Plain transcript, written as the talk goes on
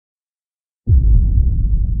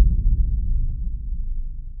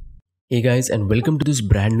Hey guys, and welcome to this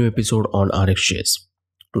brand new episode on RxJS.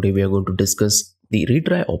 Today we are going to discuss the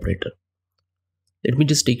retry operator. Let me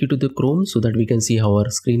just take you to the Chrome so that we can see how our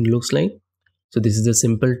screen looks like. So this is a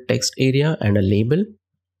simple text area and a label.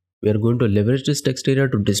 We are going to leverage this text area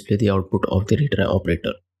to display the output of the retry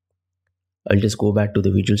operator. I'll just go back to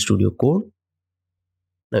the Visual Studio Code.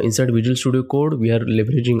 Now inside Visual Studio Code, we are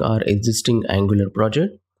leveraging our existing Angular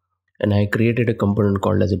project, and I created a component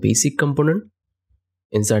called as a basic component.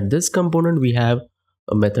 Inside this component, we have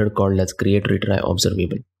a method called as create retry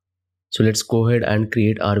observable. So let's go ahead and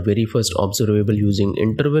create our very first observable using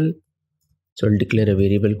interval. So I'll declare a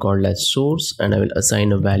variable called as source, and I will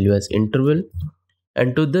assign a value as interval.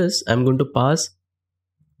 And to this, I'm going to pass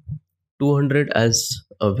 200 as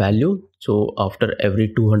a value. So after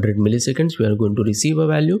every 200 milliseconds, we are going to receive a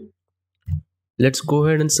value. Let's go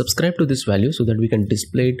ahead and subscribe to this value so that we can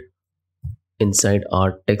display it inside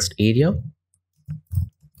our text area.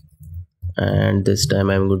 And this time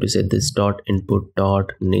I'm going to say this dot input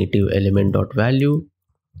dot native element dot value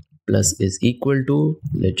plus is equal to,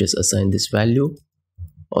 let's just assign this value.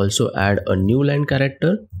 Also add a new line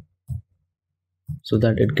character so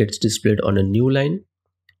that it gets displayed on a new line.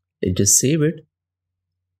 Let's just save it.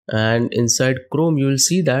 And inside Chrome, you will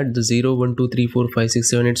see that the 0, 1, 2, 3, 4, 5, 6,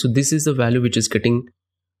 7, 8. So this is the value which is getting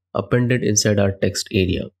appended inside our text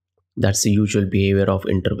area. That's the usual behavior of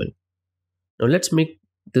interval. Now let's make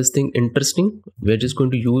this thing interesting. We're just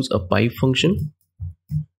going to use a pipe function,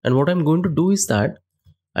 and what I'm going to do is that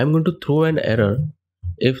I'm going to throw an error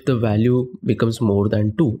if the value becomes more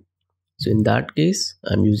than 2. So in that case,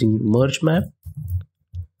 I'm using MergeMap,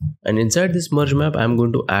 and inside this MergeMap, I'm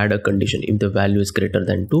going to add a condition. If the value is greater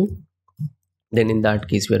than 2, then in that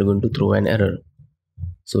case we are going to throw an error.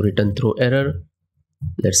 So return throw error.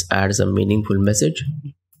 Let's add some meaningful message.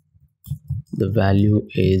 The value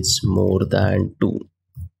is more than 2.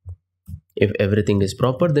 If everything is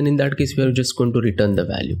proper, then in that case we are just going to return the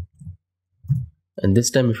value. And this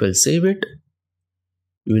time if I'll save it,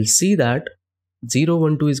 you will see that 0,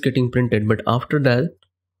 1, 2 is getting printed, but after that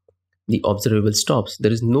the observable stops.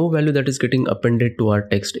 There is no value that is getting appended to our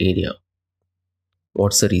text area.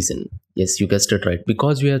 What's the reason? Yes, you guessed it right.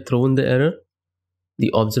 Because we have thrown the error, the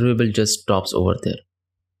observable just stops over there.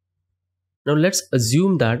 Now let's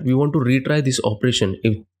assume that we want to retry this operation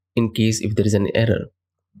in case if there is an error.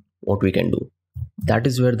 What we can do, that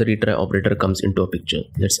is where the retry operator comes into a picture.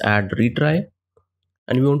 Let's add retry,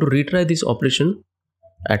 and we want to retry this operation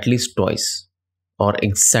at least twice, or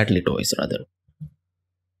exactly twice rather.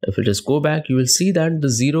 If we just go back, you will see that the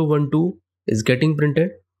 0, 1, 2 is getting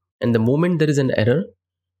printed, and the moment there is an error,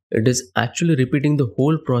 it is actually repeating the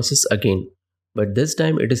whole process again, but this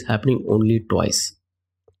time it is happening only twice.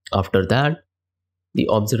 After that, the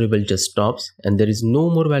observable just stops and there is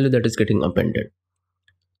no more value that is getting appended.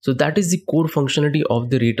 So that is the core functionality of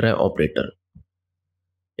the retry operator.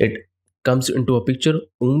 It comes into a picture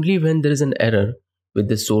only when there is an error with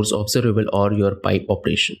the source observable or your pipe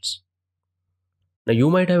operations. Now you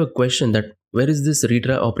might have a question that where is this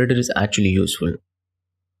retry operator is actually useful.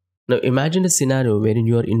 Now imagine a scenario wherein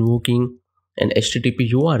you are invoking an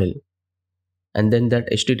HTTP URL, and then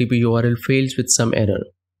that HTTP URL fails with some error.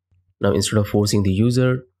 Now instead of forcing the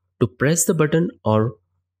user to press the button or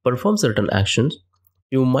perform certain actions,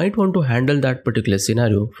 you might want to handle that particular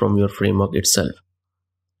scenario from your framework itself.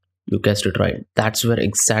 You guessed it right. That's where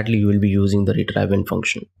exactly you will be using the retry when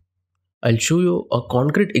function. I'll show you a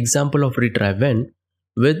concrete example of retry when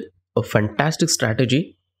with a fantastic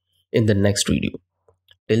strategy in the next video.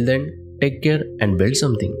 Till then, take care and build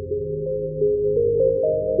something.